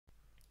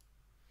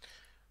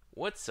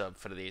What's up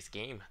for today's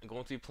game? I'm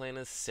going to be playing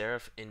as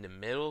Xerath in the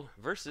middle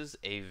versus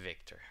a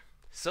Victor.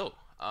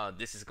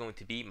 This is going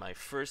to be my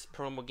first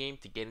promo game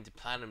to get into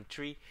Platinum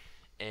 3,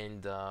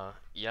 and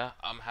yeah,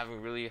 I'm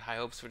having really high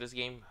hopes for this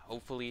game.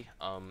 Hopefully,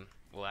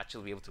 we'll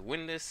actually be able to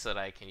win this so that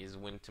I can just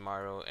win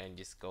tomorrow and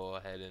just go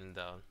ahead and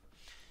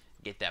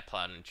get that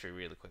Platinum 3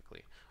 really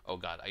quickly. Oh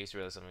god, I just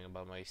realized something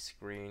about my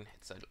screen.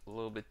 It's a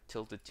little bit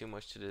tilted too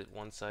much to the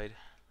one side.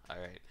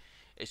 Alright,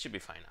 it should be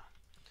fine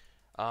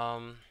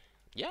now.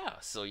 Yeah,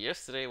 so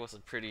yesterday was a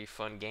pretty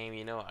fun game,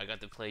 you know. I got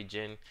to play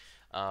Jin.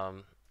 Oh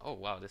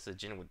wow, this is a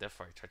Jin with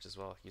Deathfire touch as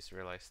well. Just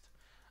realized.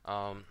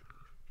 Um,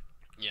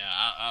 yeah,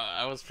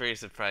 I was pretty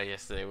surprised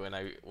yesterday when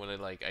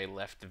I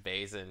left the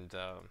base and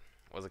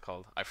what's it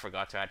called? I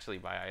forgot to actually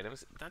buy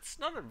items. That's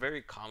not a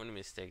very common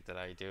mistake that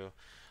I do.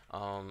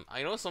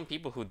 I know some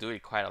people who do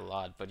it quite a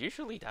lot, but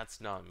usually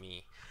that's not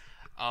me.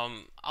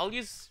 I'll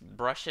just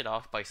brush it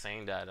off by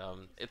saying that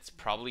it's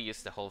probably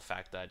just the whole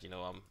fact that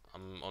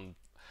I'm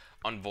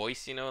on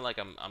voice, you know, like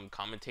I'm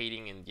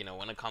commentating, and you know,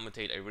 when I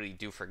commentate I really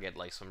do forget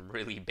like some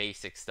really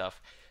basic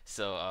stuff.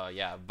 So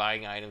yeah,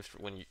 buying items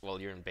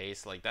while you're in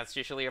base, like that's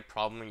usually a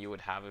problem you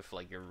would have if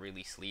like you're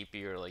really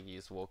sleepy or like you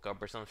just woke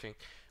up or something.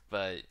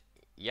 But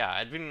yeah,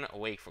 I'd been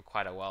awake for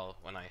quite a while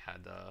when I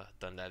had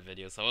done that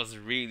video, so I was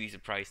really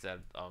surprised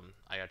that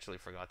I actually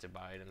forgot to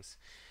buy items.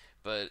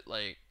 But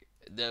like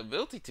the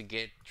ability to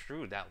get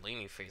through that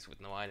laning phase with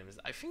no items,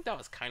 I think that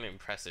was kind of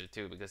impressive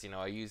too, because you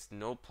know I used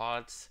no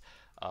pots,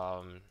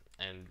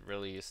 and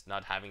really just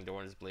not having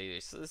Doran's Blade.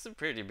 It's a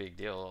pretty big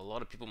deal. A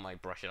lot of people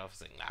might brush it off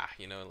and say, nah,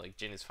 you know, like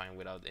Jin is fine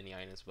without any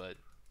items, but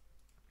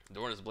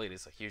Doran's Blade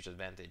is a huge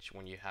advantage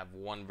when you have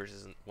one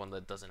versus one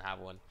that doesn't have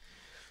one.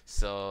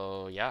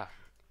 So yeah,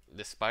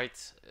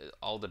 despite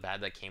all the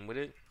bad that came with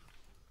it,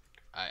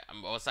 I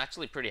was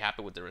actually pretty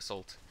happy with the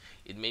result.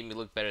 It made me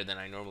look better than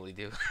I normally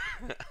do.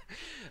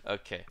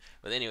 Okay,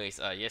 but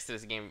anyways,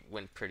 yesterday's game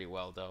went pretty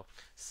well though.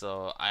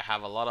 So I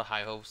have a lot of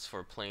high hopes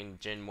for playing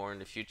Jin more in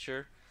the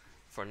future.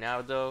 For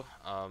now though,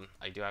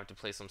 I do have to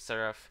play some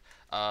Xerath.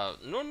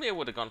 Normally I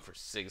would have gone for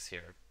Sigs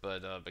here,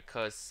 but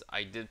because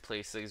I did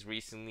play Sigs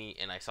recently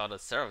and I saw that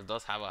Xerath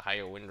does have a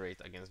higher win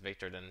rate against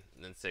Victor than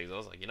Sigs, I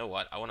was like, you know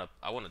what? I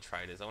wanna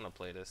try this. I wanna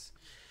play this.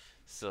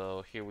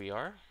 So here we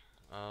are.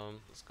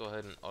 Let's go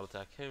ahead and auto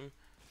attack him.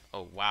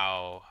 Oh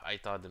wow, I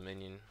thought the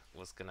minion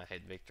was gonna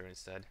hit Victor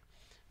instead.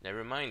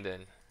 Never mind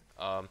then.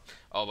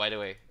 Oh, by the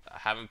way, I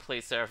haven't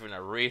played Seraph in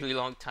a really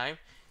long time,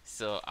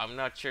 so I'm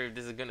not sure if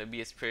this is gonna be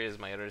as pretty as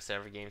my other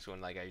Seraph games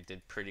when like I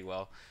did pretty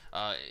well.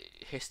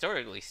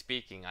 Historically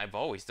speaking, I've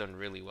always done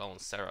really well in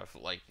Seraph,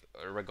 like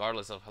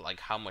regardless of like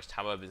how much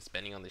time I've been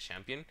spending on the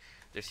champion.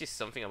 There's just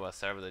something about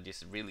Seraph that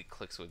just really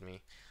clicks with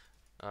me.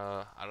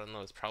 I don't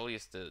know. It's probably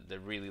just the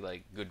really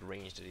like good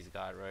range that he's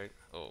got, right?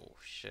 Oh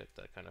shit,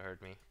 that kind of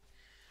hurt me.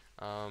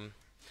 Um,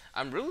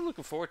 I'm really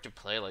looking forward to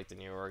play like the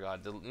new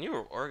Orgod. The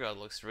new Orgod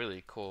looks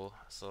really cool.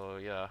 So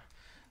yeah.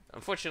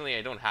 Unfortunately,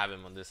 I don't have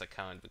him on this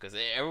account because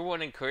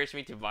everyone encouraged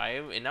me to buy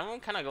him, and I'm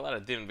kind of glad I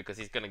didn't because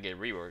he's gonna get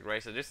reworked,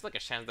 right? So there's like a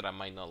chance that I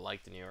might not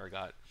like the new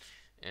Orgod.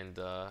 And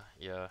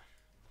yeah.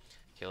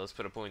 Okay, let's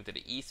put a point to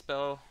the E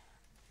spell.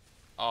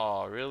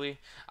 Oh, really?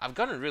 I've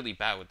gotten really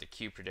bad with the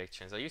Q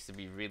predictions. I used to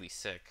be really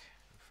sick,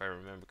 if I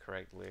remember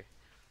correctly.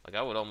 Like,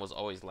 I would almost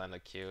always land a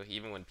Q,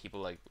 even when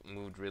people, like,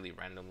 moved really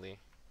randomly.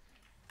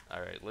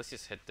 Alright, let's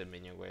just hit the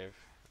minion wave.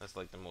 That's,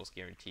 like, the most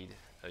guaranteed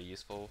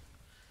useful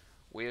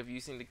way of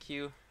using the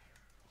Q.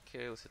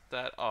 Okay, let's hit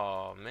that.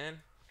 Oh, man.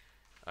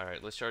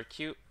 Alright, let's start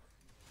Q.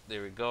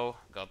 There we go.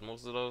 Got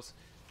most of those.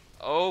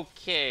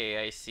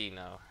 Okay, I see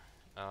now.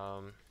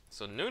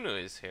 So Nunu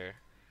is here.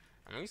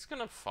 I'm just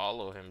gonna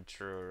follow him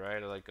through,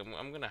 right? Like,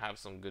 I'm gonna have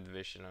some good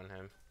vision on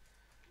him.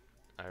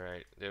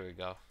 Alright, there we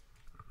go.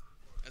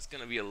 That's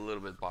gonna be a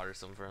little bit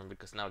bothersome for him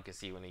because now I can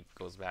see when he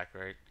goes back,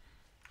 right?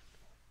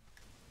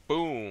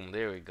 Boom!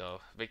 There we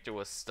go. Victor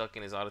was stuck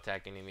in his auto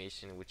attack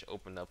animation, which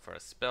opened up for a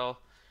spell.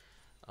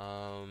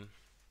 Um,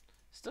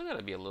 Still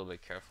gotta be a little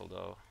bit careful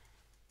though.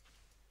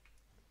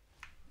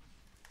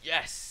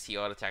 Yes! He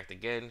auto attacked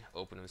again,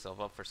 opened himself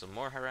up for some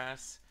more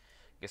harass.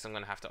 Guess I'm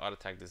gonna have to auto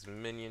attack this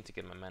minion to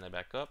get my mana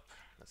back up.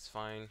 That's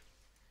fine.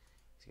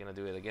 He's gonna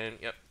do it again.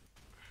 Yep.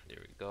 There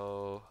we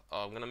go.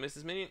 Oh, I'm gonna miss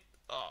this minion.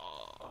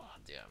 Oh,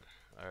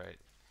 damn. Alright.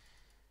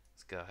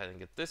 Let's go ahead and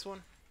get this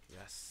one.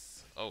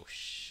 Yes. Oh,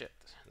 shit.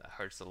 That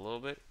hurts a little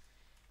bit.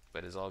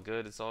 But it's all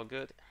good. It's all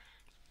good.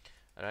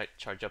 Alright,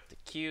 charge up the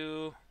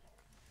Q.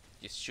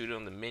 Just shoot it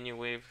on the minion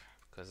wave.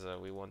 Because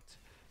we want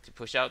to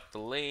push out the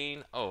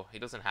lane. Oh, he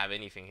doesn't have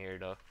anything here,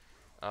 though.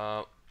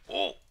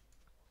 Oh!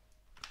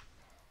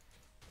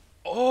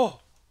 Oh!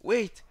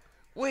 Wait!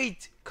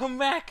 Wait! Come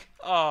back!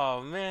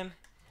 Oh, man.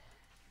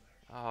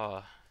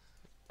 Oh,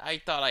 I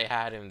thought I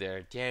had him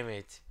there. Damn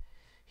it.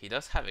 He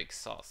does have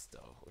exhaust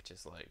though, which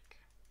is like,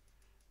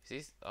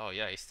 he's, oh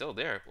yeah, he's still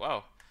there.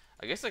 Wow.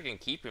 I guess I can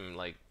keep him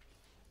like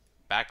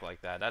back like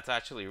that. That's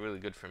actually really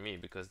good for me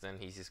because then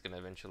he's just gonna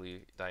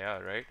eventually die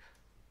out, right?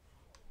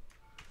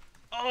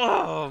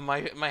 Oh,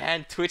 my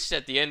hand twitched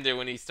at the end there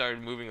when he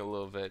started moving a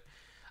little bit.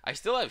 I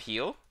still have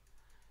heal.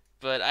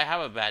 But I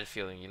have a bad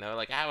feeling, you know?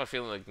 Like, I have a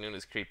feeling like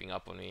Nuna's creeping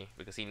up on me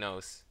because he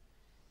knows.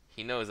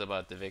 He knows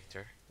about the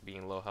Victor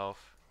being low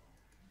health.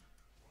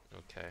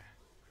 Okay.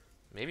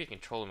 Maybe I can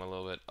troll him a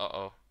little bit.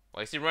 Uh-oh.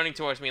 Why is he running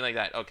towards me like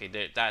that? Okay,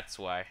 that's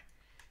why.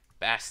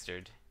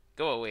 Bastard.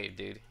 Go away,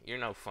 dude. You're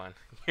no fun.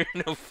 You're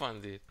no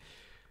fun, dude.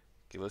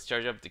 Okay, let's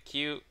charge up the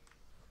Q.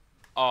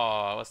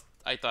 Oh,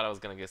 I thought I was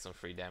gonna get some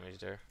free damage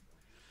there.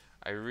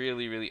 I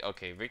really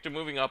okay. Victor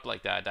moving up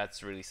like that,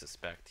 that's really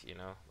suspect, you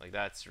know? Like,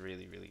 that's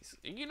really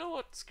you know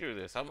what? Screw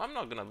this. I'm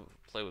not gonna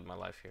play with my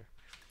life here.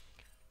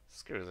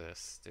 Screw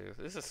this, dude.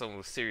 This is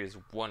some serious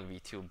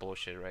 1v2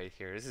 bullshit right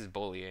here. This is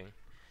bullying.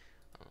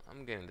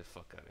 I'm getting the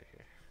fuck out of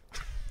here.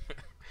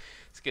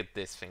 Let's get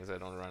this thing so I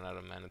don't run out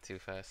of mana too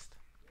fast.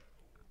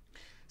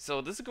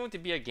 So this is going to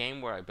be a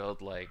game where I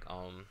build like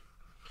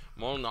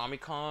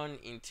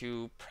Monomicon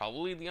into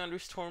probably the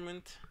Under's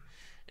Torment.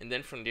 And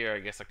then from there, I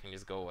guess I can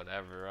just go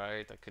whatever,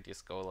 right? I could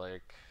just go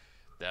like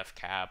Death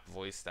Cap,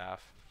 Voice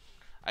Staff.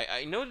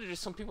 I know that there's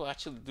some people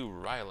actually do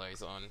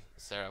Rylai's on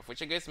Xerath,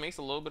 which I guess makes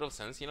a little bit of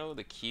sense, you know?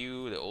 The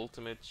Q, the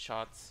ultimate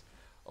shots.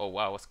 Oh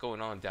wow, what's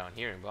going on down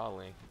here in bot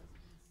lane?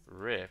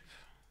 RIP.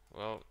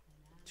 Well,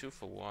 2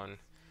 for 1.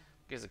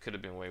 Guess it could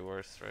have been way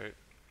worse, right?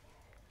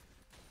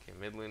 Okay,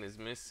 mid lane is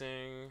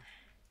missing.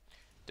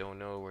 Don't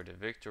know where the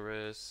Victor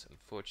is,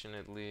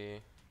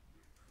 unfortunately.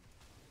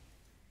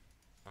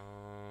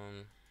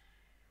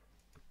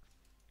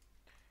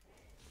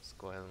 Let's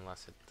go ahead and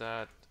last hit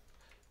that.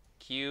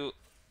 Q.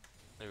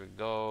 There we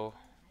go.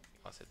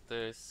 Last hit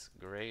this.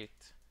 Great.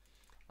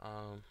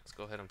 Let's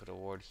go ahead and put a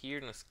ward here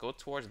and let's go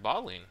towards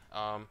bot lane.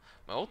 My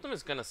ultimate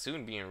is gonna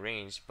soon be in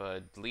range,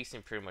 but Lee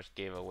Sin pretty much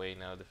gave away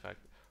now the fact.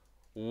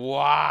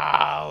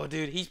 Wow,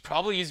 dude, he's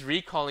probably just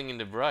recalling in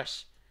the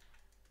brush.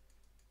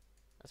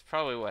 That's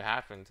probably what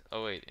happened.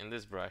 Oh wait, in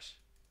this brush.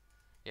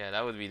 Yeah,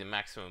 that would be the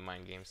maximum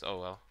mind games. Oh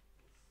well.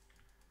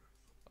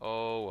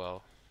 Oh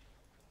well.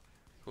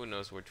 Who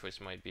knows where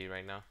Twitch might be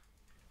right now.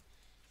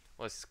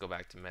 Let's just go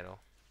back to middle.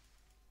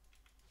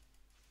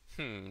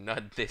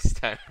 Not this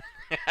time.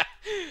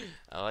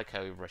 I like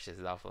how he brushes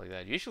it off like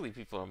that. Usually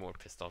people are more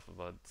pissed off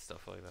about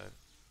stuff like that.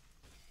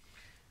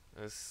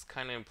 This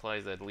kind of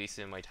implies that Lee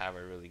Sin might have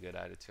a really good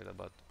attitude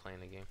about playing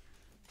the game.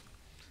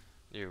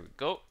 There we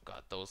go.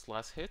 Got those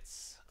last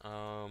hits.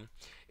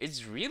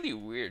 It's really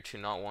weird to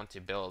not want to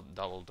build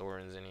double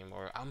Dorans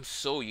anymore. I'm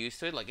so used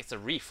to it. Like, it's a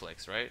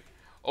reflex, right?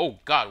 Oh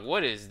god,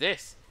 what is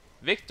this?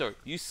 Victor,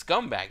 you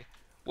scumbag.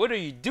 What are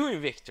you doing,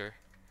 Victor?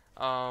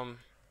 So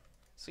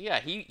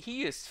yeah,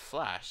 he is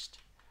flashed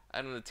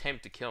at an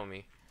attempt to kill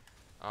me.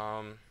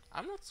 I'm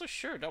not so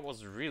sure that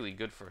was really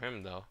good for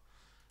him though,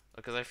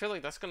 because I feel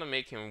like that's gonna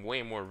make him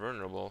way more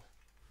vulnerable.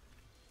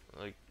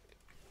 Like,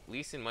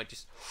 Lee Sin might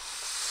just.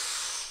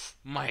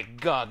 My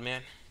god,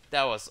 man,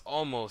 that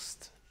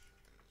almost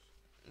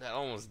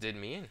did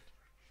me in.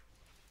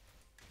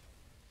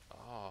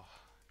 Oh,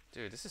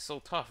 dude, this is so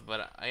tough,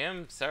 but I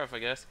am Xerath, I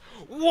guess.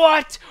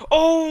 What?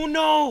 Oh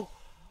no!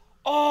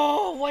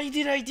 Oh, why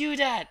did I do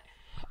that?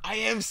 I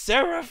am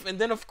Xerath, and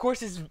then of course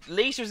his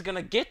laser's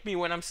gonna get me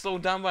when I'm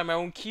slowed down by my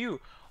own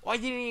Q. Why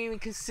didn't I even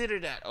consider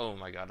that? Oh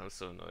my god, I'm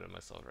so annoyed at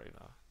myself right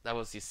now. That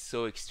was just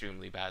so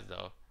extremely bad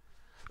though.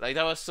 Like,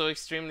 that was so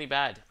extremely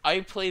bad. I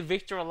play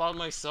Victor a lot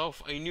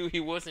myself. I knew he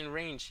was in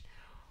range.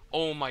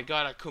 Oh my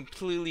god, I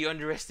completely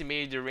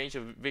underestimated the range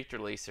of Victor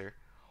laser.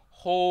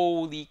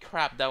 Holy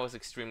crap, that was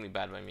extremely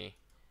bad by me.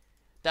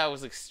 That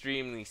was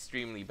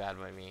extremely bad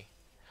by me.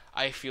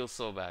 I feel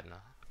so bad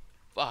now.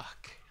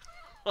 Fuck.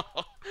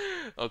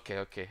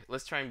 Okay.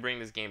 Let's try and bring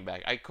this game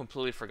back. I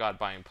completely forgot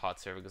buying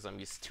pots here because I'm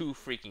just too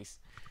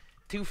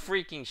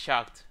freaking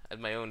shocked at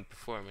my own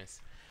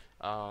performance.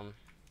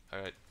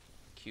 Alright.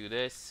 Q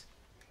this.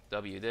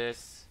 W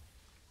this.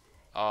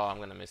 Oh, I'm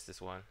gonna miss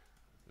this one.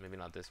 Maybe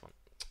not this one.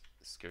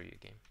 Screw you,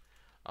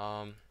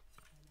 game.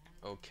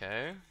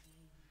 Okay.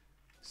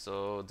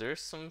 So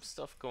there's some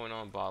stuff going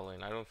on bot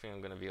lane. I don't think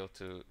I'm gonna be able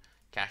to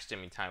catch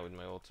them in time with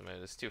my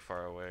ultimate. It's too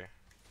far away.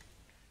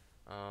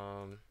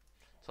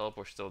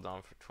 Teleport still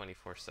down for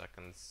 24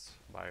 seconds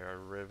by our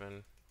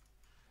Riven.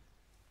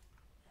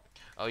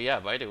 Oh yeah,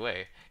 by the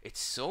way, it's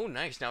so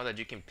nice now that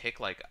you can pick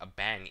like a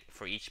ban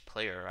for each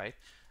player, right?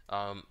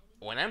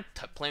 When I'm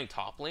playing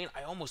top lane,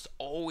 I almost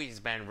always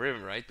ban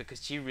Riven, right?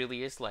 Because she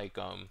really is like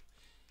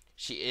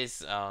she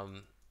is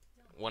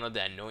one of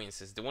the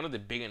annoyances, one of the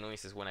big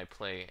annoyances when I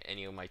play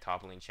any of my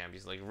top lane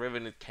champions. Like,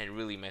 Riven can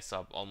really mess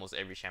up almost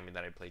every champion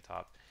that I play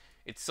top.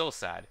 It's so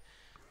sad,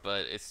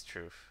 but it's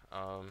true.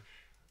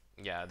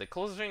 Yeah, the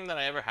closest thing that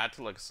I ever had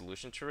to like a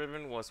solution to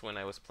Riven was when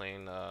I was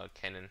playing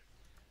Kennen.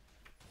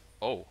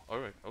 Oh,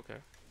 alright, okay.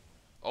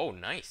 Oh,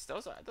 nice. That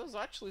was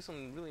actually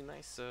some really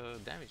nice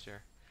damage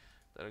there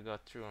that I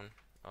got through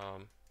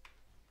on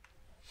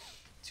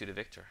to the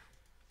Victor.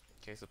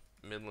 Okay, so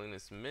mid lane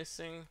is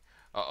missing.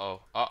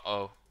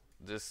 Uh-oh.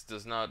 This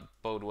does not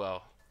bode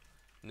well.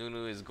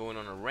 Nunu is going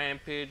on a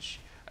rampage.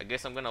 I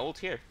guess I'm gonna ult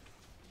here.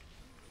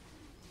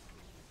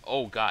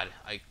 Oh god,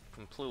 I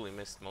completely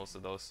missed most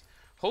of those.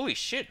 Holy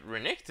shit,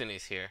 Renekton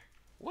is here.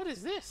 What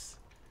is this?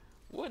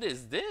 What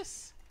is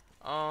this?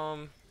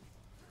 Um,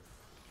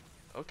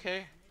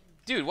 okay.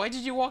 Dude, why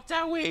did you walk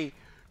that way?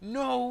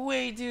 No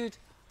way, dude.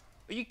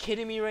 Are you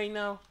kidding me right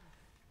now?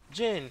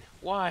 Jin,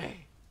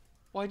 why?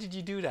 Why did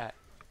you do that?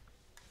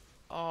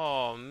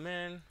 Oh,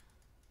 man.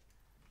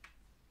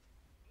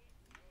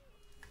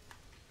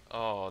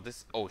 Oh,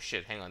 this. Oh,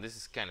 shit. Hang on. This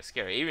is kind of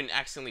scary. I even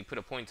accidentally put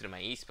a point to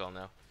my E spell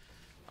now.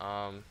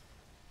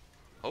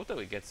 Hope that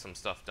we get some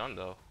stuff done,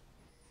 though.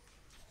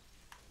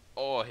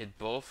 Oh, I hit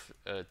both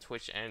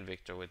Twitch and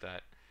Victor with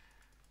that.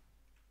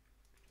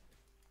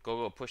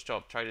 Go, push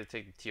top. Try to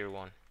take the tier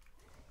 1.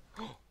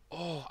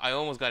 Oh, I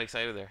almost got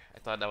excited there. I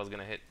thought that was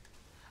gonna hit.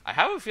 I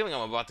have a feeling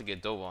I'm about to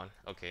get dove on.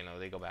 Okay, no,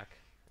 they go back.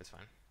 It's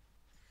fine.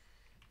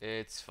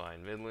 It's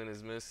fine. Mid lane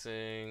is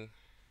missing.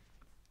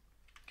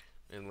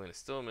 Mid lane is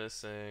still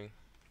missing.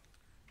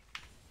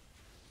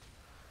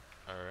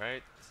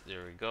 Alright,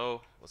 there we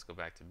go. Let's go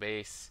back to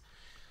base.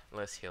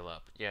 Let's heal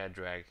up. Yeah,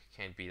 drag.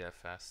 Can't be that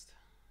fast.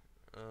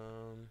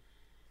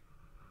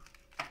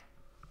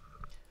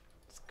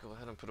 Let's go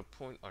ahead and put a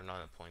point. Or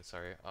not a point,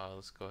 sorry.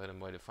 Let's go ahead and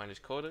buy the Finder's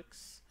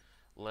Codex.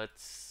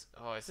 Let's.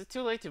 Oh, is it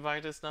too late to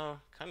buy this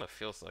now? Kind of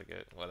feels like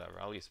it. Whatever,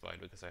 I'll just buy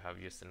it because I have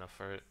used enough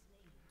for it.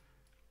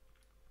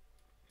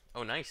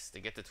 Oh, nice. They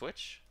get the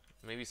Twitch.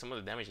 Maybe some of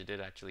the damage it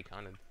did actually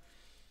counted.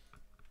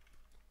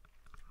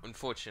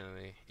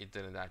 Unfortunately, it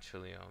didn't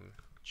actually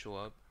show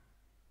up.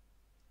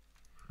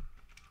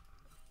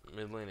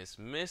 Mid lane is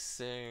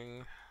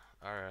missing.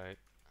 Alright.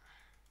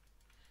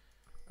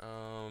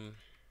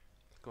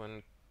 Go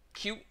and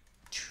Q.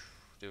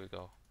 There we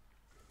go.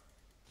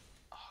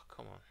 Oh,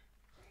 come on.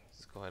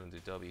 Let's go ahead and do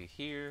W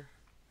here.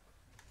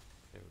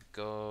 There we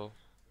go.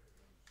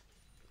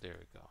 There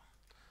we go.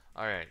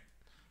 Alright.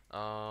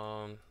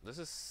 This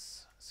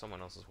is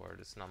someone else's word.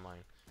 It's not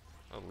mine.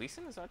 Oh, Lee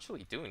Sin is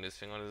actually doing this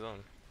thing on his own.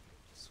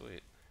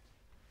 Sweet.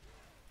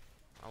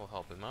 I will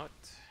help him out.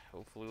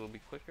 Hopefully it'll be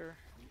quicker.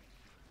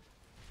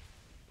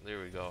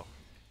 There we go.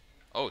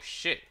 Oh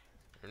shit.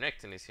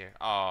 Renekton is here.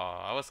 Oh,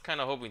 I was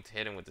kind of hoping to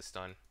hit him with the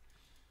stun.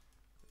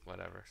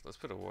 Whatever. Let's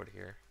put a ward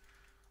here.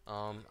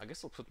 I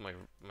guess I'll put my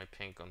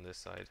pink on this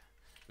side.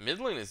 Mid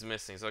lane is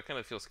missing, so I kind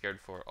of feel scared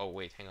for. Oh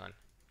wait, hang on.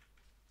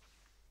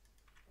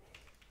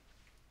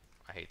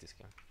 I hate this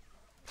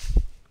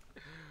game.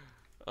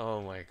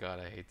 Oh my god,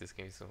 I hate this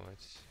game so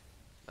much.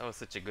 That was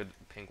such a good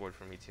pink ward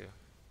for me too.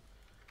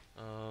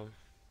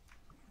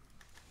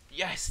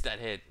 Yes, that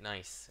hit.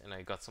 Nice. And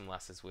I got some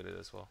lasses with it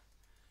as well.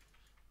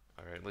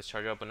 Alright, let's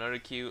charge up another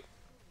Q.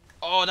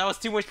 Oh, that was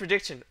too much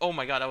prediction. Oh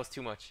my god, that was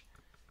too much.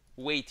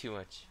 Way too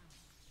much.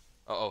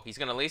 Uh-oh, he's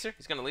gonna laser?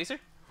 He's gonna laser?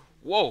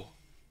 Whoa!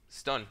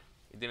 Stun.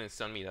 It didn't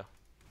stun me though.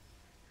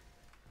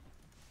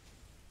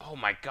 Oh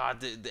my god,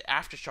 the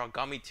aftershock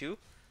got me too?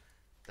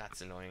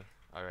 That's annoying.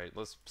 Alright,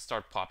 let's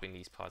start popping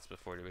these pots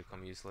before they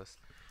become useless.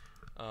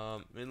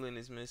 Mid lane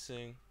is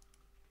missing.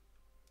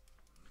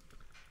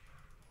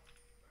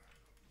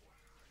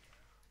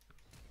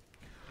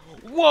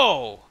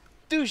 Whoa!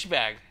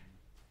 Douchebag!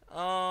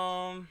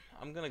 I'm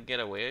gonna get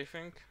away, I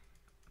think.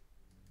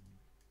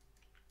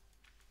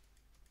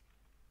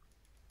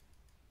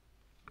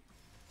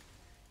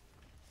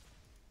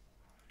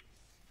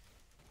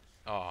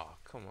 Oh,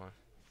 come on.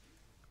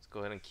 Let's go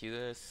ahead and cue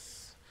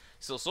this.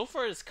 So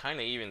far it's kind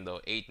of even though,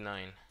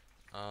 8-9.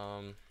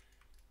 Oh,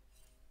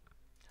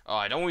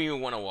 I don't even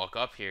want to walk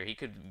up here. He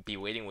could be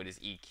waiting with his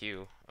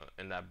EQ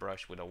in that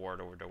brush with a ward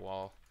over the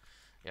wall.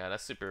 Yeah,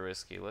 that's super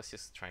risky. Let's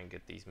just try and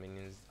get these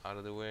minions out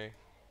of the way.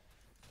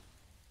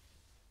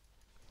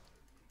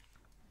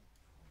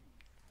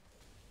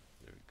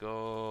 There we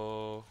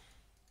go.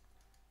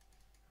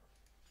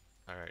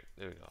 Alright,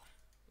 there we go.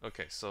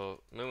 Okay,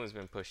 so Million's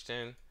been pushed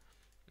in.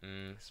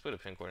 Let's put a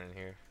pink ward in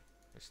here.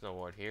 There's no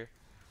ward here.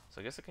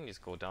 So I guess I can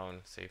just go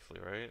down safely,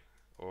 right?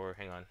 Or,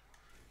 hang on.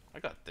 I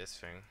got this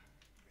thing.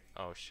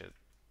 Oh shit.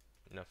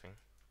 Nothing.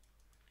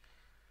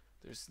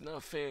 There's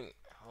nothing.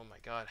 Oh my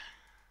god.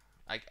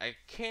 I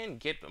can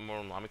get a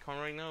more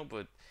Lamicon right now,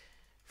 but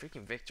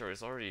freaking Victor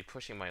is already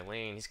pushing my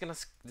lane. He's gonna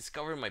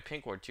discover my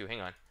pink ward too. Hang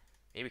on.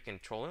 Maybe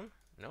control him?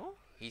 No?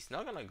 He's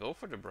not gonna go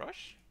for the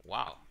brush?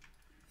 Wow.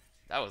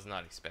 That was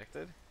not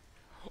expected.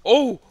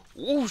 Oh!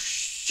 Oh,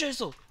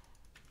 shizzle!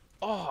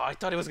 Oh, I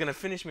thought he was gonna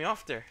finish me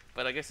off there.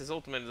 But I guess his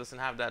ultimate doesn't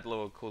have that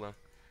low of cooldown.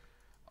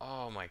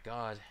 Oh my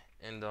god.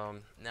 And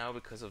now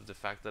because of the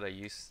fact that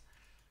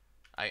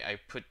I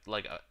put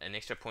like an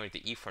extra point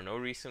to E for no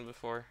reason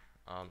before.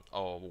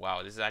 Oh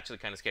wow, this is actually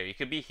kind of scary. He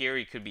could be here,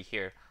 he could be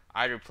here.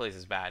 Either place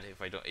is bad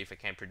if I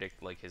can't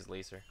predict like his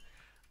laser.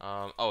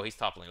 Oh, he's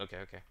top lane. Okay,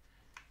 okay.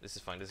 This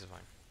is fine. This is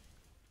fine.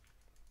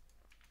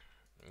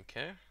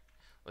 Okay.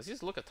 Let's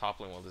just look at top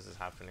lane while this is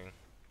happening.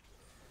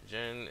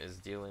 Jin is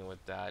dealing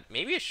with that.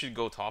 Maybe I should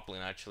go top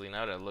lane actually.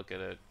 Now that I look at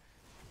it.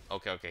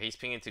 Okay, okay. He's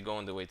pinging to go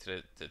on the way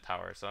to the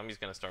tower, so I'm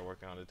just gonna start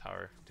working on the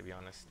tower. To be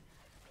honest,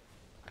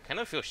 I kind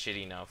of feel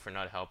shitty now for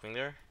not helping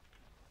there.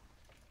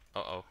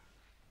 Uh-oh.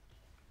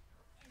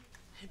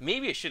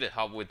 Maybe I should have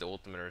helped with the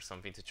ultimate or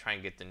something to try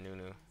and get the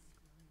Nunu.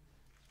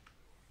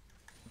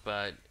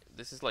 But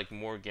this is like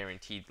more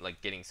guaranteed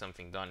like getting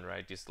something done,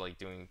 right? Just like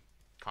doing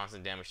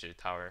constant damage to the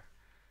tower.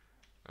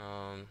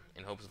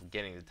 in hopes of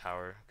getting the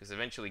tower, because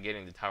eventually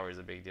getting the tower is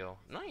a big deal.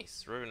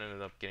 Nice! Riven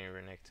ended up getting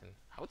Renekton.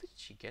 How did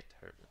she get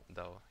her,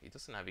 though? He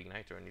doesn't have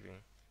Ignite or anything.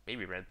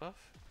 Maybe red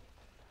buff?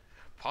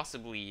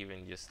 Possibly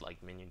even just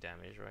like minion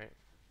damage, right?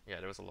 Yeah,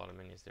 there was a lot of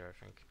minions there,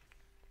 I think.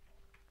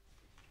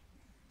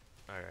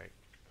 Alright,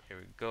 here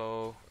we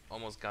go.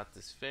 Almost got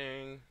this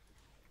thing.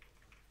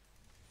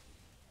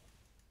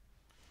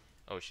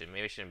 Oh shit,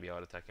 maybe I shouldn't be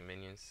auto-attacking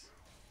minions.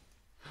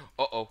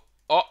 Uh-oh.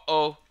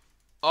 Uh-oh.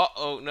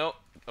 Uh-oh, no.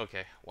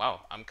 Okay,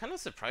 wow. I'm kind of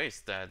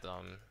surprised that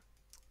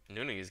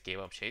Nunu just gave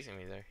up chasing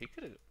me there. He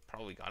could have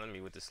probably gotten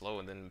me with the slow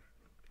and then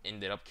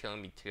ended up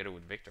killing me together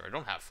with Victor. I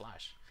don't have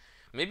flash.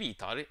 Maybe he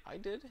thought I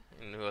did,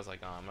 and he was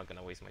like, oh, I'm not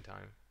gonna waste my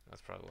time.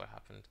 That's probably what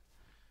happened.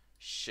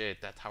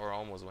 Shit, that tower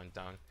almost went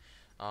down.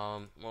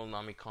 Well,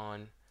 Namikon.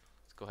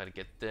 Let's go ahead and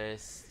get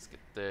this. Let's get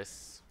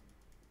this.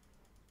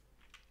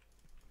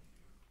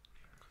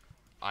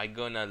 I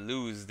gonna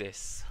lose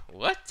this.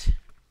 What?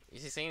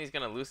 Is he saying he's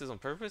gonna lose this on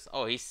purpose?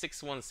 Oh, he's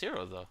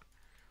 6-1-0 though.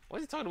 Why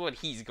is he talking about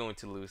he's going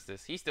to lose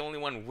this? He's the only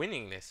one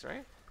winning this,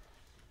 right?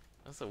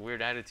 That's a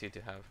weird attitude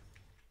to have.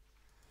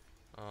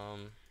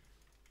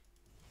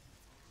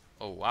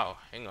 Oh wow,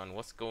 hang on,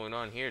 what's going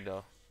on here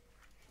though?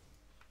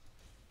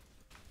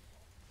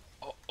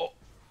 Oh,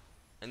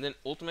 and then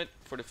ultimate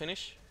for the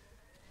finish.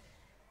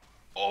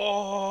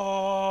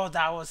 Oh,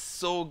 that was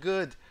so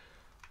good.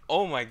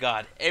 Oh my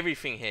god,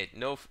 everything hit.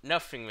 No,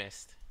 nothing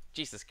missed.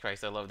 Jesus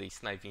Christ, I love these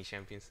sniping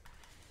champions.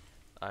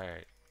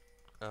 Alright.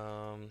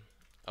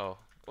 Oh.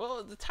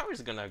 Well, the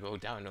tower's gonna go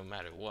down no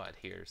matter what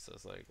here, so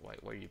it's like, why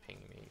are you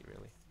pinging me,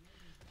 really?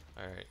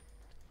 Alright.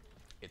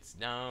 It's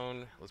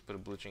down. Let's put a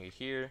blue trinket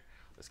here.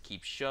 Let's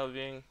keep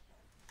shoving.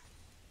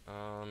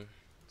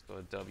 Let's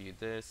go W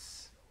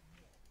this.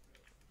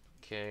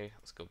 Okay,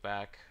 let's go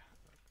back.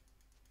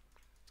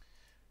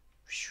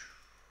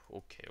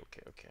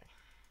 Okay.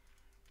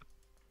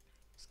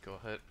 Let's go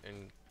ahead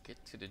and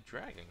get to the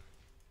dragon.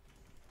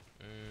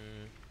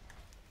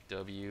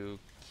 W,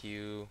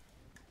 Q,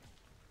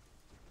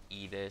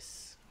 E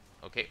this.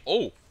 Okay.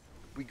 Oh!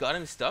 We got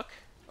him stuck?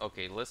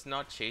 Okay, let's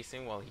not chase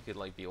him while he could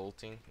like be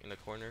ulting in the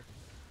corner.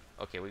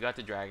 Okay, we got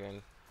the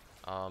dragon.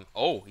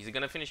 Oh, is he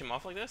gonna finish him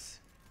off like this?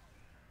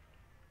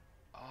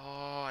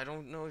 Oh, I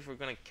don't know if we're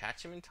gonna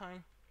catch him in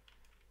time.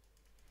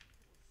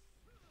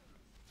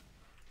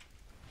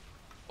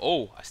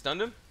 Oh, I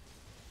stunned him?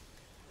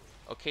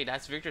 Okay,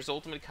 that's Victor's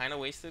ultimate kind of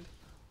wasted.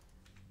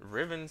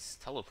 Riven's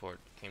teleport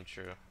came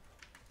true,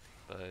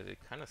 but it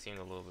kind of seemed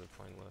a little bit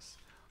pointless.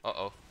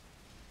 Uh-oh.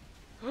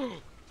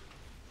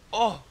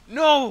 Oh,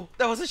 no!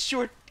 That was a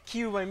short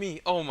Q by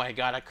me. Oh my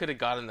god, I could have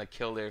gotten the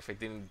kill there if I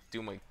didn't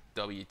do my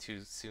W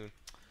too soon.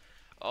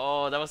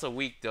 Oh, that was a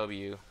weak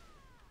W.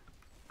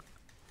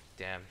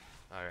 Damn.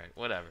 Alright,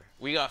 whatever.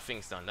 We got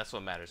things done. That's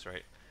what matters,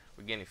 right?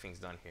 We're getting things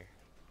done here.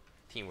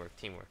 Teamwork.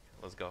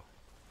 Let's go.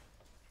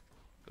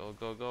 Go.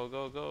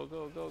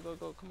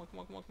 Come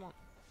on.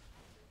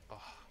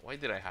 Oh, why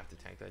did I have to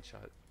tank that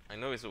shot? I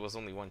know it was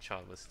only one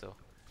shot, but still.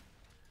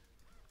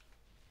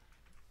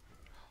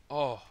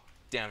 Oh,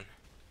 damn.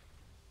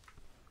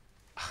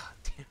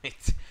 Damn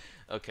it.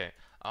 Okay.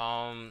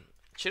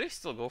 Should I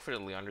still go for the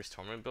Leander's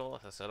Torment build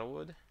as I said I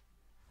would?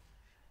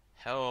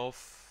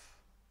 Health,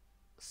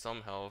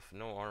 some health,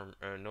 no arm,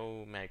 or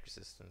no mag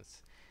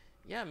resistance.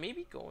 Yeah,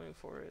 maybe going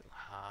for it.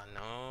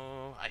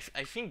 No.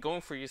 I think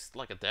going for just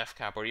like a Death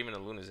Cap or even a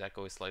Luna's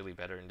Echo is slightly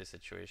better in this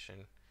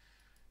situation.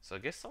 So I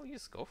guess I'll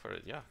just go for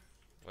it. Yeah,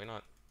 why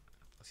not?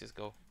 Let's just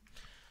go.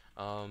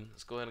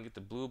 Let's go ahead and get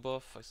the blue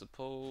buff, I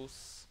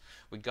suppose.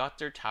 We got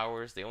their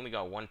towers. They only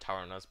got one tower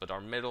on us, but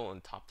our middle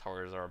and top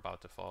towers are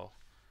about to fall.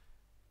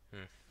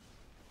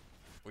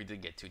 We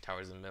did get 2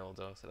 towers in the middle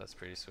though, so that's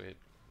pretty sweet.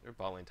 Their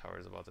bot lane tower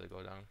is about to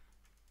go down.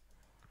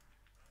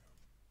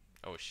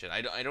 Oh shit,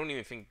 I don't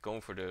even think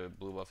going for the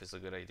blue buff is a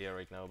good idea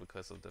right now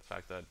because of the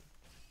fact that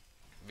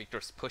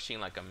Victor's pushing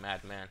like a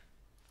madman.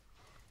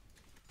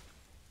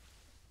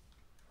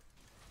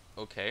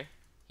 Okay,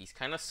 he's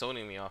kind of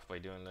zoning me off by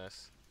doing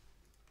this.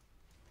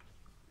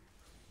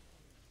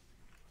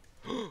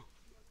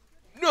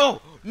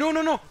 No!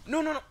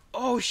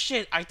 Oh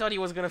shit, I thought he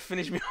was gonna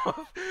finish me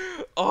off.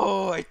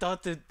 Oh, I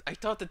thought the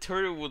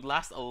turret would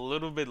last a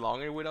little bit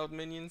longer without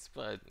minions,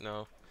 but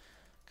no.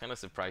 Kind of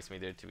surprised me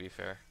there, to be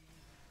fair.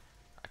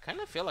 I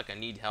kind of feel like I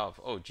need help.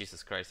 Oh,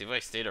 Jesus Christ. If I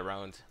stayed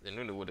around, the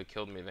Nunu would have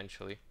killed me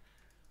eventually.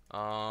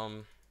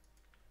 Why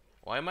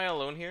am I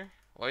alone here?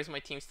 Why is my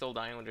team still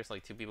dying when there's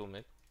like 2 people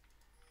mid?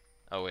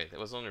 Oh, wait. It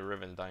was only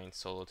Riven dying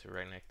solo to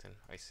Renekton.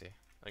 I see.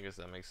 I guess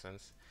that makes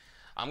sense.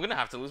 I'm going to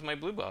have to lose my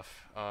blue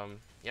buff.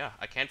 Yeah,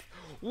 I can't...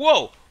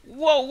 Whoa!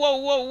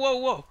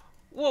 Whoa!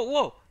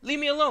 Leave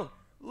me alone!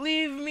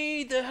 Leave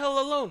me the hell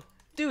alone!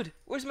 Dude,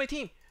 where's my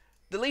team?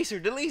 The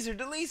laser!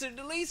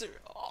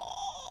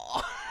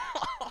 Oh!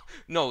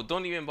 No,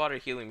 don't even bother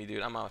healing me,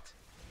 dude. I'm out.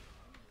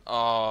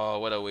 Oh,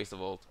 what a waste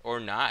of ult. Or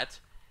not.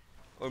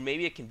 Or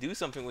maybe I can do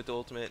something with the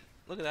ultimate.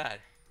 Look at that.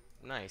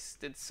 Nice.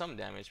 Did some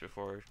damage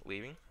before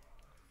leaving.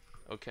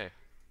 Okay.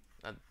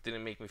 That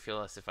didn't make me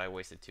feel as if I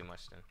wasted too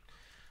much then.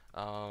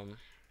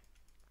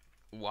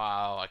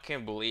 Wow, I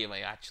can't believe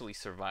I actually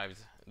survived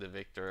the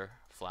Victor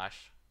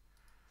flash.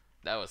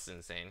 That was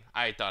insane.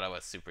 I thought I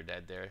was super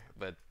dead there,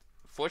 but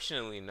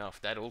fortunately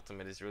enough, that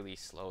ultimate is really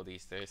slow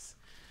these days.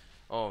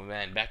 Oh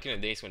man, back in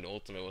the days when the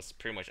ultimate was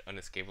pretty much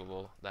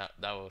unescapable, that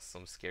was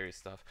some scary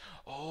stuff.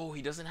 Oh,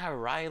 he doesn't have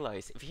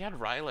Rylai's. If he had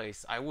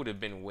Rylai's, I would have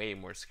been way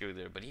more screwed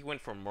there, but he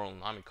went for Moral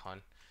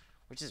Nomicon,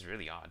 which is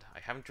really odd. I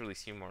haven't really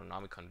seen Moral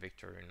Nomicon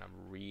Victor in a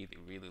really,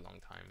 really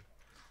long time.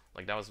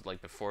 Like that was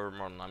like before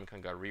Mortal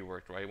Nomicon got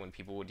reworked, right? When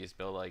people would just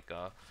build like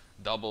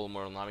double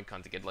Mortal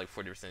Nomicon to get like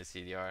 40%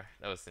 CDR.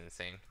 That was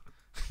insane.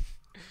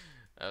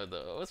 That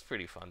was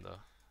pretty fun though.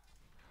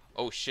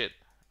 Oh shit.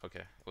 Okay,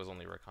 it was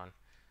only Recon.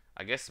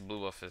 I guess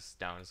blue buff is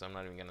down, so I'm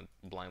not even gonna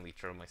blindly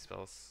throw my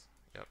spells.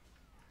 Yep.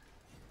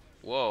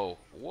 Whoa,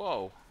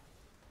 whoa.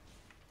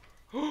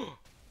 Oh,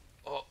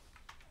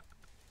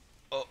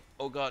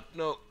 oh god,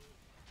 no.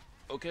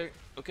 Okay,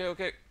 okay,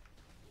 okay.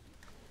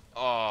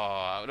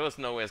 Oh, there was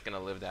no way I was gonna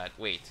live that.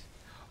 Wait.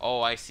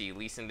 Oh, I see.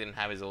 Lee Sin didn't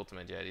have his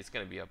ultimate yet. He's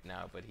gonna be up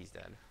now, but he's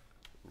dead.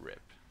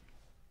 Rip.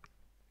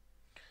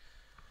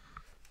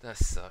 That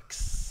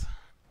sucks.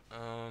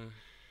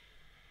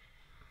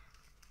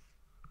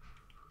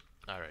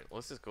 Alright,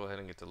 let's just go ahead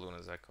and get to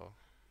Luna's Echo.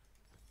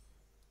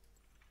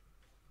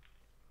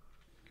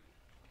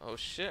 Oh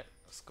shit.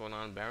 What's going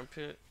on, Baron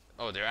Pit?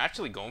 Oh, they're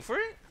actually going for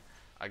it?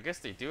 I guess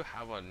they do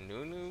have a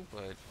Nunu,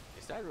 but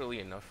is that really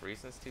enough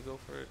reasons to go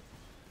for it?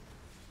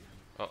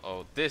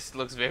 Uh-oh, this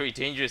looks very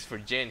dangerous for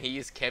Jin. He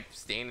just kept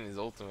staying in his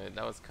ultimate.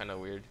 That was kind of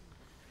weird.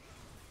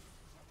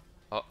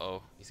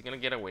 Uh-oh, is he gonna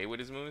get away with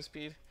his movement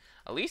speed?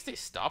 At least they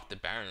stopped the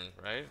Baron,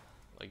 right?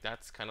 Like,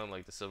 that's kind of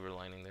like the silver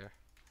lining there.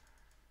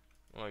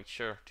 Like,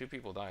 sure, 2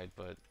 people died,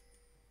 but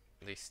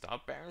they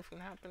stopped Baron from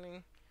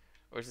happening?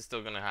 Or is it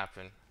still gonna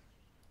happen?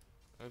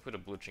 Let me put a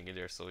blue trinket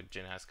there so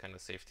Jin has kind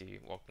of safety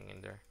walking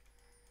in there.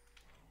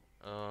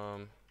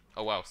 Oh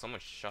wow,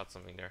 someone shot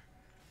something there.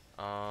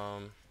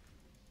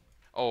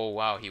 Oh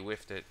wow, he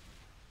whiffed it.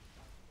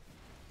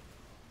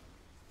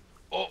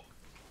 Oh!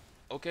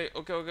 Okay,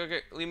 okay, okay,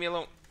 okay. Leave me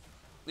alone.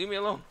 Leave me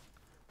alone.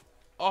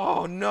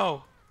 Oh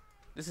no!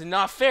 This is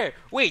not fair.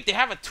 Wait, they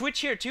have a Twitch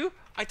here too?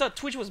 I thought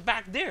Twitch was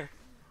back there.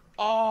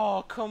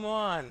 Oh, come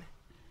on.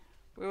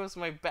 Where was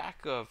my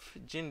backup?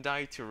 Jin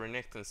died to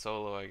Renekton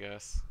solo, I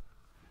guess.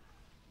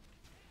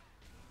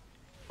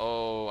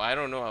 Oh, I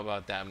don't know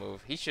about that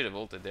move. He should have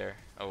ulted there.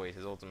 Oh wait,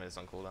 his ultimate is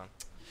on cooldown.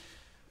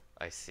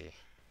 I see.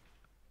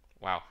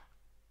 Wow.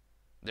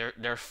 They're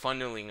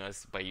funneling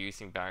us by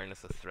using Baron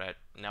as a threat.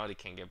 Now they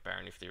can't get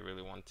Baron if they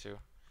really want to.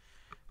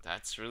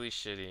 That's really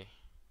shitty.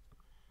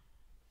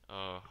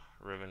 Oh,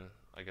 Riven,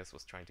 I guess,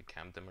 was trying to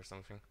camp them or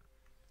something.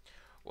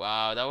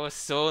 Wow, that was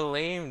so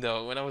lame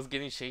though. When I was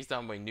getting chased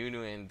down by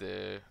Nunu and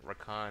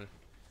Rakan.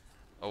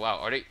 Oh wow,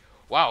 are they?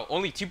 Wow,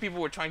 only 2 people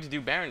were trying to do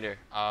Baron there.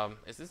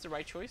 Is this the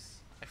right choice?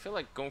 I feel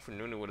like going for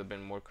Nunu would have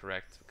been more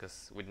correct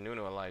because with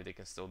Nunu alive, they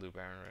can still do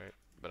Baron, right?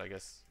 But I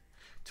guess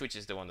Twitch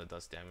is the one that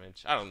does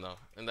damage. I don't know.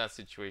 In that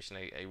situation,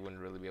 I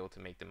wouldn't really be able to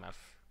make the math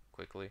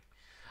quickly.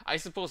 I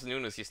suppose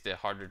Nunu's just the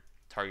harder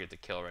target to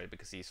kill, right?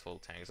 Because he's full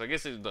tank. So I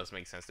guess it does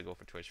make sense to go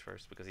for Twitch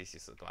first because he's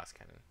just a glass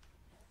cannon.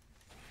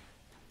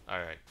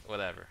 Alright,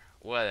 whatever.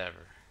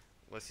 Whatever.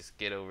 Let's just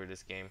get over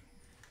this game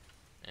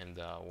and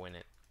win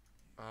it.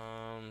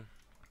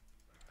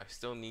 I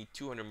still need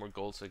 200 more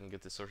gold so I can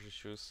get the sorcerer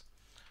shoes.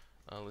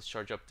 Let's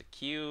charge up the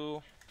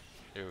Q.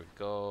 There we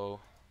go.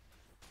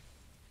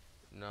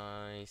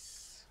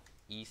 Nice.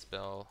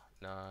 E-spell.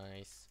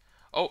 Nice.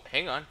 Oh,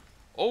 hang on.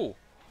 Oh.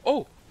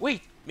 Oh,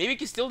 wait. Maybe we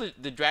can steal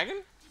the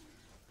dragon?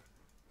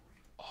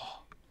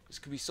 Oh, this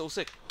could be so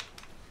sick.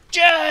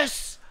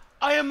 Yes!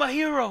 I am a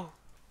hero.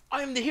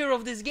 I am the hero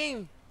of this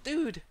game.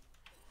 Dude.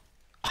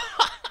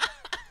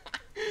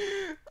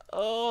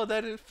 Oh,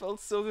 that it felt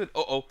so good.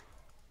 Uh-oh.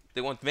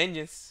 They want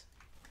vengeance.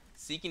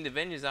 Seeking the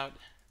vengeance out.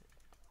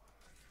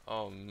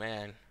 Oh,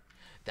 man.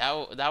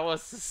 That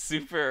was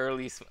super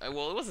early.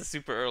 Well, it wasn't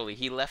super early.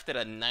 He left it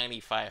at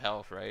 95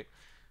 health, right?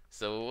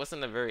 So it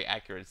wasn't a very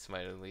accurate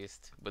smite at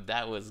least. But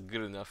that was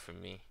good enough for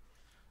me.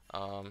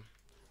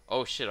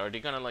 Oh shit, are they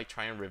gonna like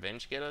try and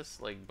revenge get us?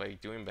 Like by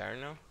doing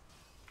Baron now?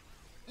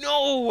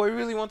 No! I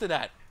really wanted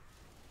that.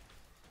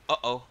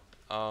 Uh-oh.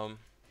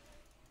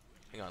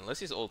 Hang on, let's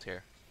just ult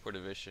here for the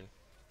vision.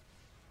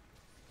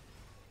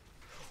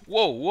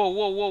 Whoa, whoa,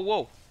 whoa,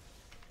 whoa,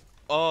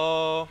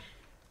 whoa.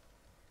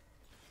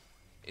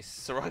 Is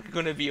Soraka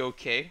gonna be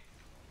okay?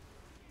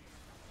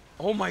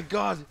 Oh my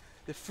god,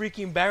 the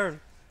freaking Baron.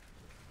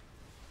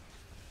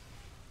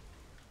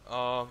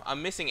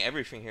 I'm missing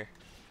everything here.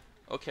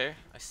 Okay,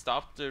 I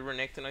stopped the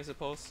Renekton, I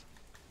suppose.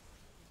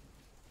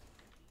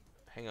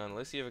 Hang on,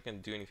 let's see if I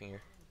can do anything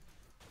here.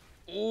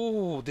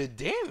 Oh, the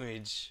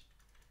damage!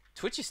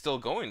 Twitch is still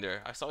going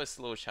there. I saw his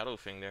slow shadow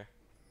thing there.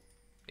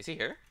 Is he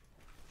here?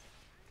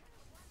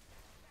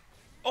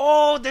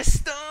 Oh, the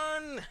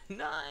stun!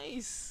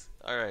 Nice!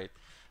 Alright,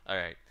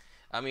 alright.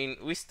 I mean,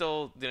 we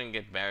still didn't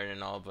get Baron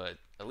and all, but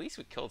at least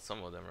we killed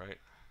some of them,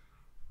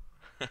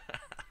 right?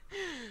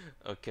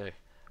 Okay,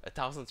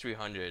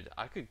 1,300.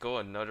 I could go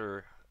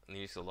another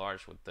Needs a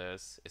large with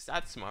this. Is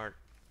that smart?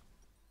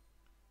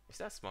 Is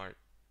that smart?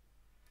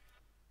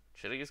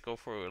 Should I just go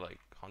for like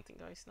hunting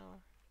dice now?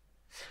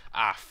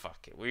 Ah,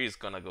 fuck it. We're just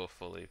gonna go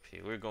full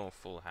AP. We're going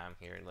full ham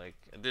here. Like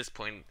at this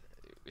point,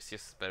 it's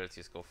just better to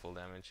just go full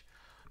damage.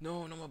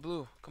 No, no, my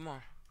blue. Come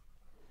on.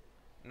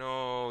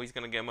 No, he's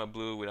gonna get my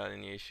blue without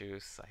any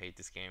issues. I hate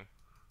this game.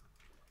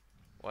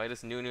 Why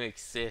does Nunu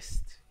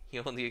exist? He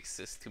only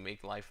exists to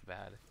make life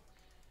bad.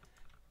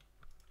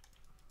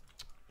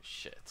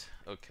 Shit.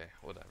 Okay,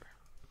 whatever.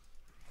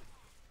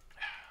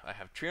 I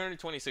have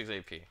 326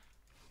 AP.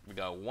 We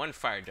got one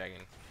fire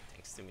dragon,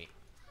 thanks to me.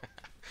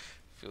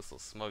 Feel so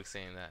smug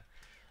saying that.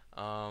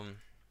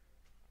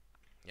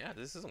 Yeah,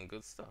 this is some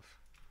good stuff.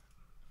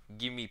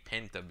 Give me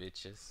Penta,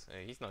 bitches.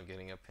 Hey, he's not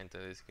getting a Penta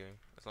this game,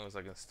 as long as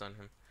I can stun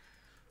him.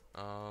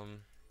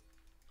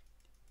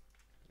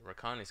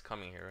 Rakan is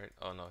coming here, right?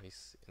 Oh no,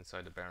 he's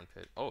inside the Baron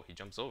pit. Oh, he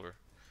jumps over.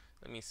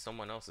 That means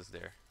someone else is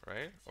there,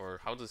 right?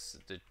 Or how does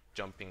the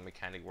jumping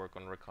mechanic work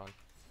on Rakan?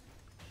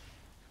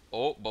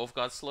 Oh, both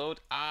got slowed.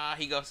 Ah,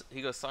 he got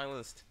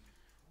silenced.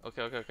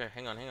 Okay, okay, okay.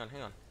 Hang on, hang on,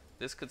 hang on.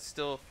 This could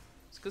still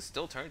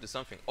turn into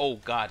something. Oh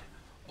god.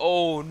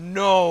 Oh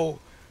no.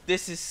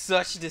 This is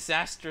such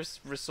disastrous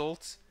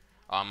results.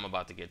 Oh, I'm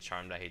about to get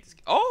charmed. I hate this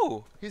game.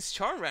 Oh, his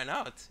charm ran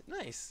out.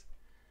 Nice.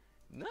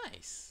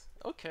 Nice.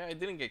 Okay, I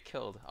didn't get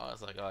killed. I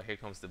was like, oh, here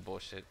comes the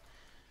bullshit.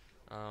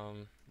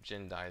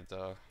 Jin died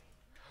though.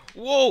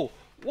 Whoa!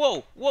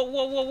 Whoa! Whoa!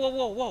 Whoa! Whoa! Whoa!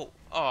 Whoa! Whoa!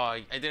 Oh,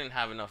 I didn't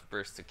have enough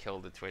burst to kill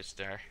the Twitch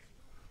there.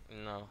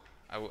 No,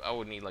 I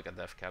would need like a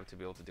death cap to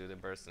be able to do the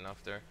burst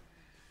enough there.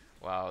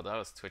 Wow, that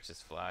was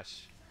Twitch's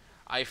flash.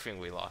 I think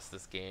we lost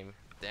this game.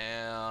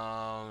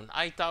 Damn.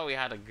 I thought we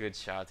had a good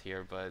shot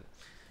here, but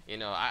you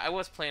know, I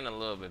was playing a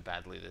little bit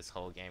badly this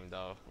whole game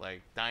though.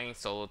 Like dying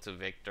solo to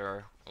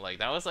Victor, like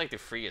that was like the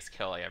freest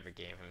kill I ever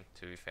gave him,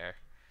 to be fair.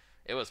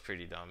 It was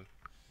pretty dumb.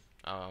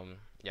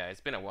 Yeah,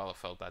 it's been a while I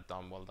felt that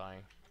dumb while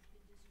dying.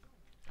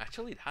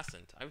 Actually, it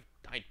hasn't. I've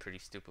died pretty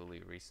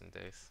stupidly recent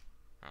days.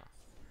 Huh.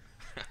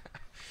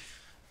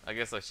 I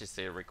guess I should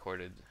say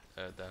recorded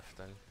death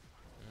then.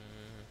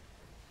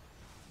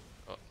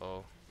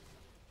 Uh-oh.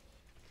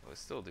 We'll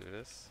still do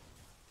this.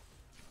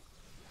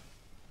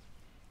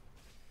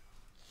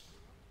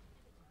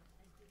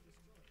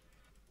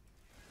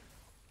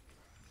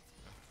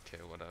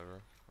 Okay,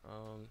 whatever.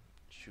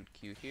 Shoot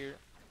Q here.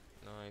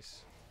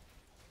 Nice.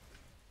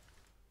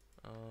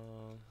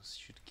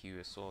 Shoot Q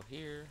as well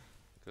here.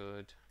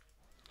 Good.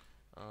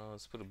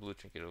 Let's put a blue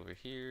trinket over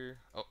here.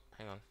 Oh,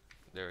 hang on.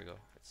 There we go.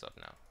 It's up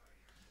now.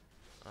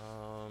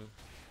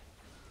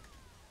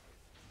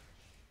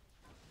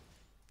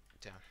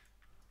 Damn.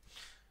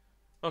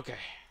 Okay.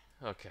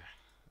 Okay.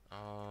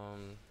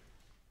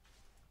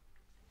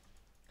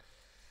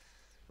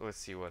 Let's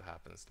see what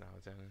happens now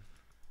then.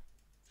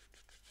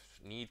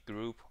 Need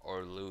group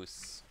or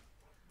loose.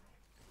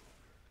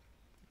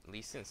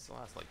 Lee Sin still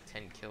has like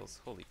 10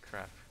 kills. Holy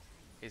crap.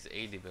 His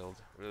AD build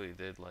really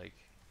did like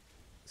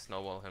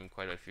snowball him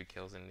quite a few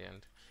kills in the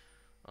end.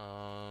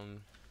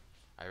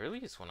 I really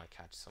just want to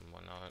catch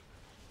someone out.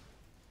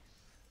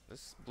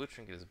 This blue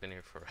trinket has been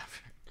here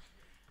forever.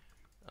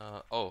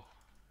 Oh,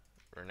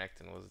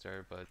 Renekton was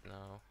there, but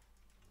no.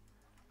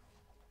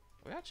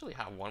 We actually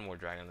have one more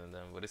dragon than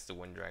them, but it's the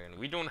wind dragon.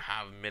 We don't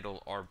have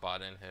middle or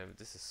bot in him.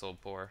 This is so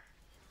poor.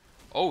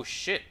 Oh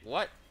shit,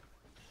 what?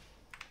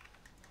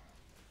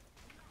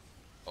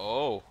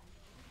 Oh,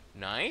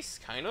 nice,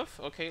 kind of.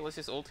 Okay, let's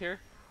just ult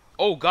here.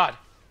 Oh god.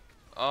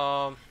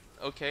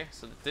 Okay,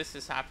 so this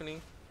is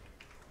happening.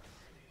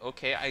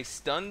 Okay, I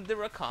stunned the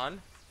Rakan.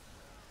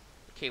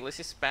 Okay, let's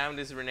just spam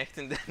this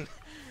Renekton then.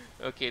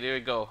 Okay, there we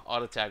go.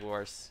 Auto tag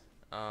wars.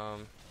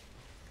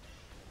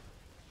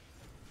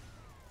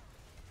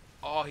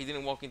 Oh, he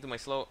didn't walk into my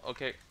slow.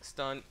 Okay,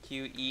 stun,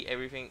 Q, E,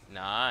 everything.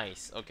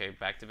 Nice. Okay,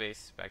 back to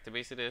base. Back to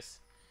base it is.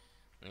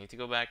 I need to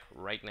go back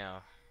right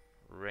now.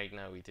 Right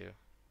now we do.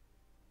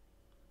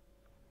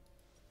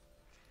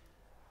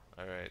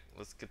 Alright,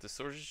 let's get the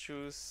soldier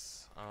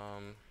shoes.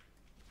 Oh,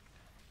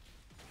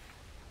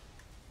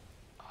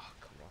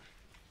 come on.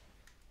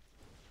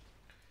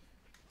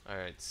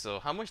 Alright, so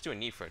how much do I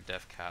need for a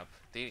death cap?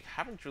 They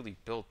haven't really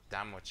built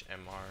that much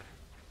MR.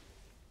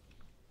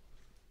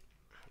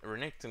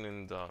 Renekton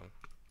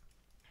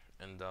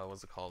and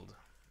what's it called?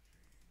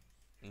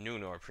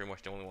 Nunu are pretty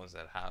much the only ones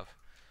that have.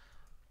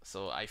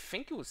 So I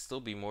think it would still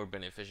be more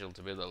beneficial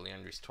to build a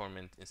Leandry's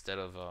Torment instead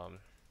of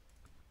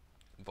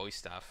Voice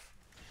Staff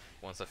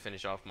once I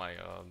finish off my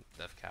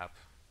death cap.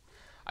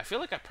 I feel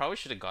like I probably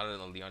should have gotten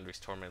a Leandry's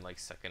Torment like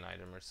second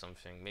item or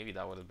something. Maybe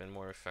that would have been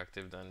more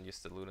effective than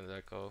just the Luden's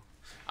Echo.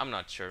 I'm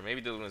not sure. Maybe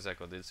the Luden's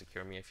Echo did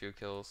secure me a few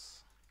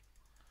kills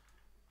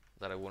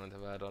that I wouldn't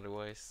have had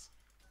otherwise.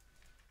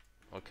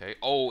 Okay.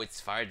 Oh, it's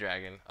Fire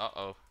Dragon.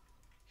 Uh-oh.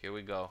 Here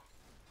we go.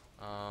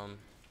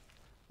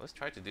 Let's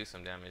try to do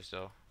some damage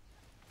though.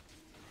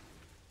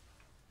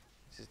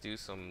 Let's just do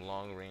some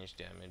long range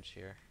damage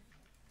here.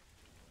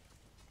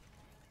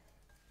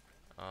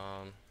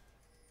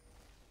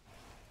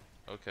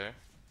 Okay.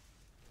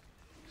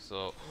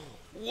 So,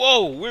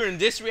 whoa, we're in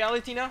this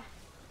reality now?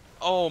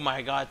 Oh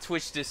my god,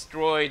 Twitch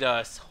destroyed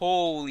us.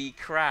 Holy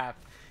crap.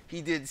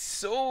 He did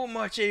so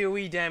much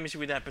AoE damage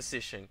with that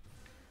position.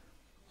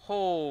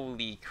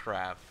 Holy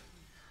crap.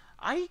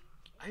 I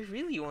I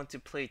really want to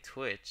play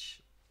Twitch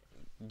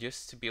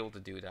just to be able to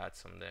do that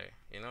someday,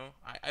 you know?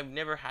 I've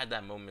never had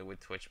that moment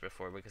with Twitch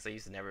before because I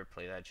used to never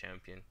play that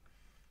champion.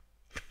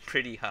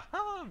 Pretty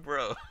haha,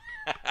 bro.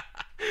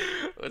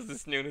 What's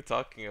this Nuna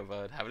talking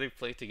about? Have they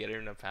played together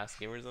in a past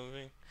game or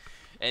something?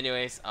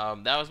 Anyways,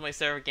 that was my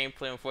server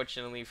gameplay.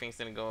 Unfortunately, things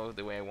didn't go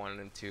the way I wanted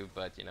them to,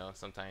 but you know,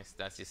 sometimes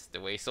that's just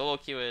the way solo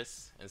queue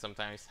is, and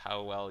sometimes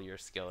how well your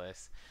skill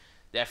is.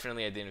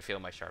 Definitely, I didn't feel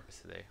my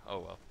sharpest today. Oh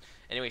well.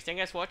 Anyways, thank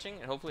you guys for watching,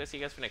 and hopefully I'll see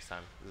you guys for next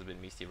time. This has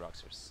been me, Steve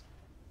Roxers.